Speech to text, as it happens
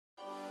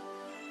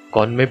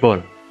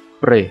CONMEBOL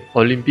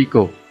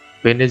Preolimpico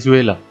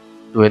Venezuela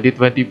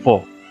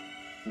 2024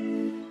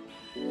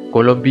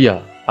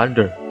 Colombia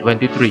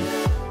Under-23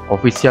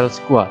 Official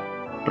Squad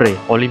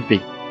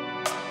Pre-Olympic.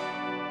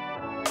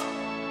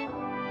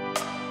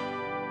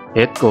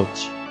 Head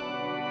Coach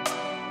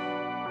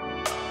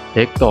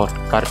Héctor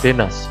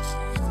Cárdenas,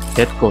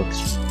 Head Coach.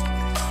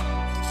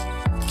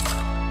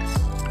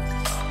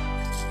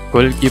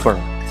 Goalkeeper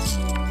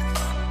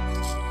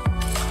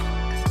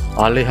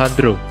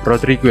Alejandro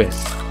Rodríguez,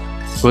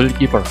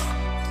 Goalkeeper.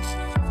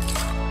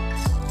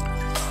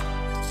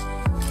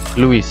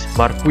 Luis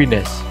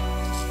Marquinez,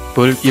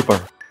 Goalkeeper.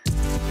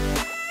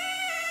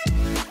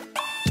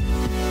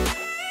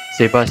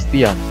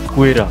 Sebastián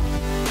Guerra,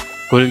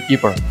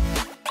 Goalkeeper.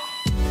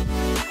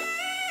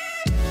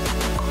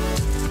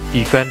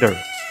 Defender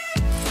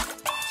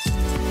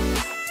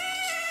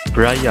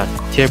Brayan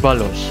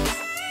Ceballos,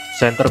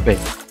 Center Back.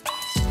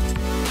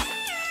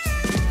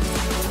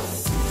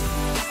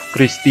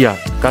 Cristian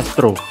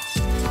Castro,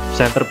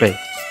 Center Back.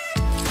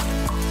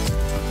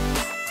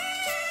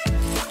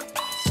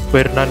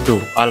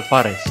 Fernando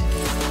Álvarez,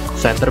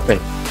 Center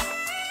Back.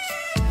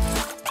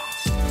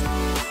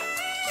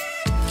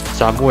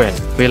 Samuel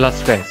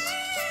Velasquez,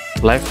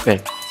 Left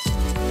Back.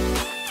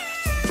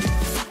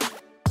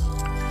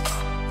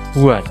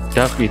 Juan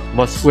David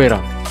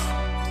Mosquera,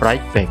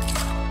 Right Back.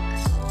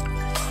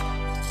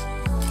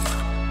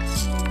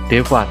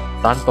 Devan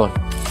Tanton,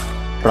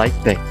 Right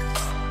Back.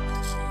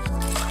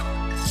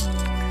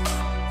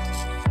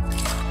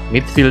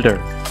 Midfielder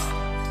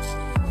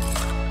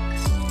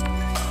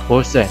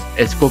Jose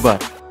Escobar,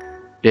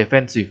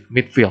 Defensive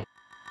Midfield.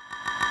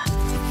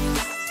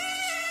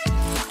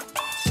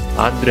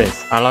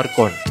 Andres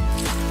Alarcon,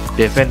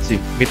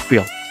 Defensive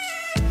Midfield.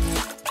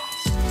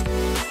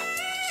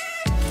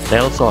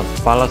 Nelson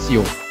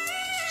Palacio,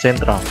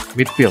 Central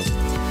Midfield.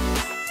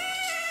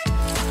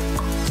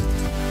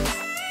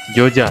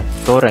 Jojan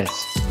Torres,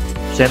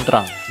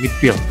 Central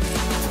Midfield.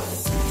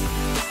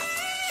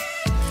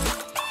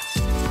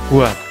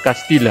 Juan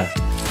Castilla,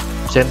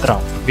 Central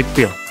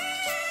Midfield.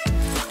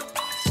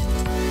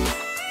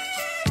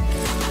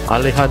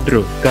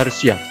 Alejandro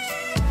Garcia,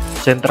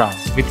 Central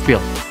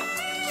Midfield.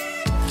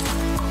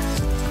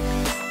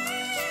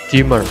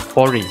 Jimmer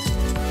Pori,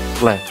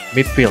 Left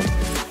Midfield.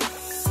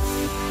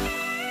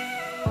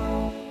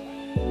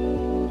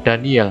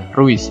 Daniel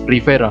Ruiz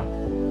Rivera,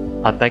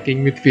 Attacking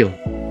Midfield.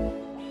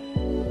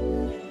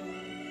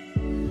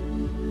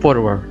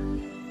 Forward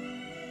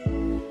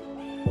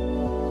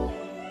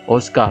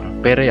Oscar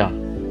Perea,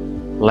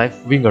 Left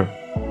Winger.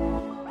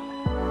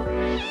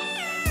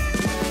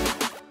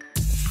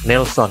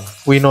 Nelson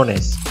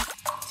Quinones,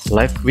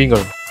 Left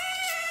Winger.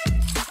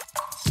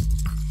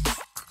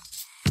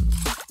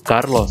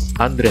 Carlos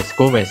Andres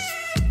Gomez,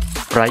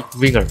 Right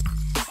Winger.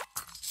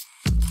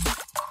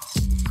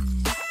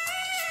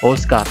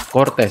 Oscar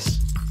Cortez,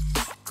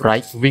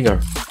 Right Winger.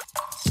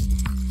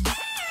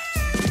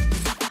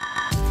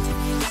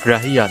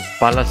 Brayan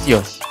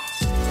Palacios,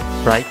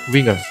 Right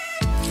Winger.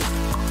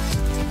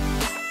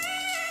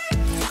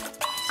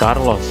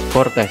 Carlos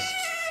Cortez,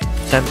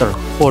 Center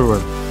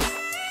Forward.